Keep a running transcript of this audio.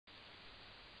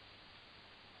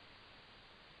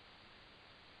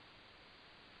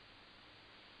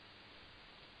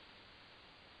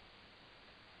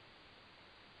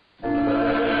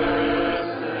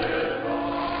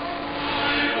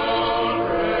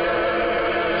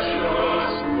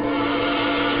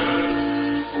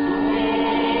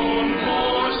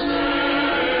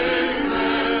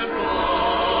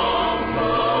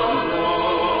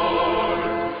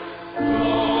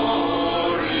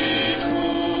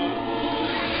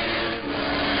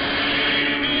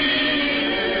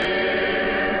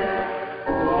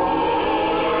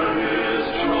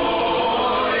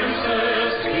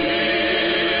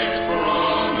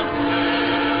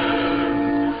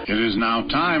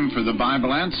time for the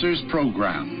Bible Answers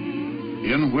program,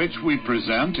 in which we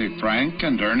present a frank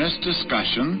and earnest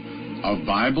discussion of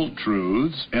Bible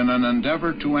truths in an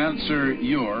endeavor to answer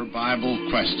your Bible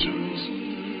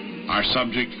questions. Our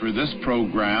subject for this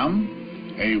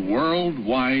program, a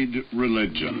worldwide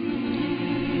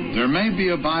religion. There may be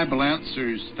a Bible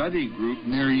Answers study group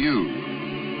near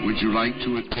you. Would you like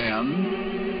to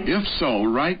attend? If so,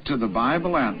 write to the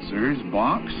Bible Answers,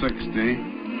 Box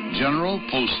 60, General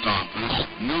Post Office,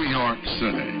 New York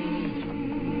City.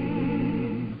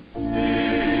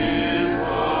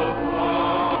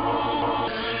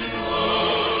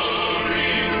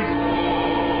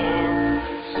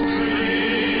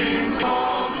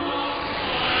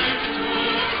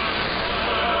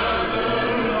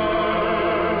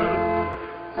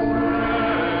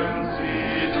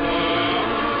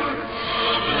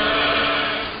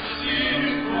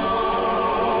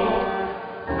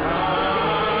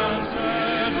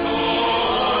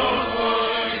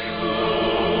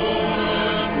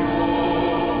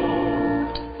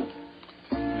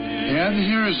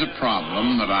 Here is a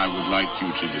problem that I would like you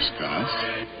to discuss.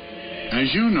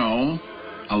 As you know,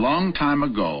 a long time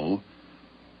ago,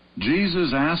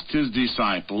 Jesus asked his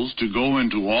disciples to go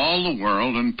into all the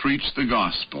world and preach the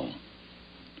gospel.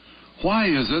 Why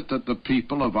is it that the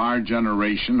people of our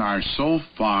generation are so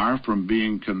far from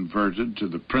being converted to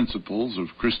the principles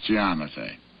of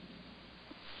Christianity?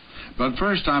 But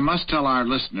first, I must tell our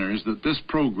listeners that this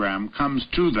program comes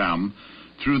to them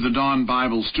through the Dawn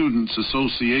Bible Students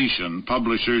Association,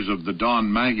 publishers of the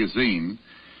Dawn magazine,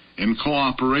 in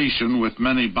cooperation with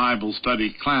many Bible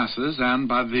study classes and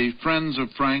by the friends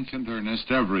of Frank and Ernest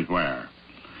everywhere.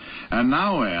 And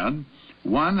now, Ed,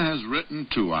 one has written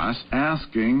to us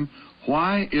asking,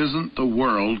 why isn't the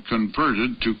world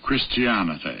converted to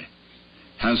Christianity?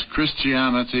 Has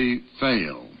Christianity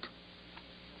failed?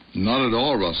 Not at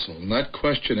all, Russell. And that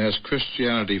question, has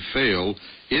Christianity failed,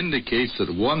 indicates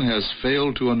that one has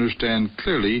failed to understand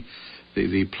clearly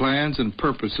the plans and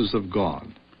purposes of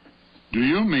God. Do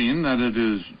you mean that it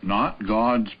is not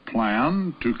God's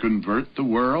plan to convert the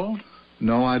world?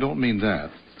 No, I don't mean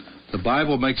that. The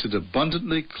Bible makes it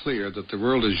abundantly clear that the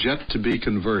world is yet to be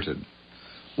converted.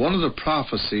 One of the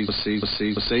prophecies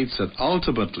states that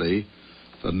ultimately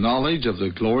the knowledge of the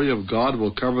glory of God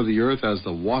will cover the earth as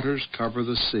the waters cover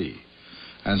the sea.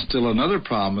 And still another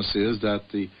promise is that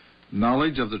the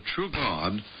knowledge of the true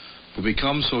God will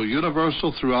become so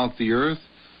universal throughout the earth,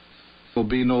 it will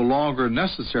be no longer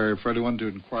necessary for anyone to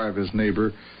inquire of his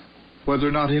neighbor whether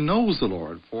or not he knows the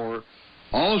Lord. For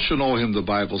all shall know him, the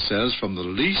Bible says, from the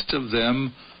least of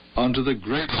them unto the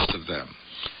greatest of them.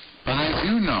 But as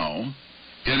you know,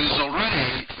 it is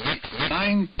already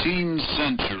 19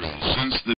 centuries since the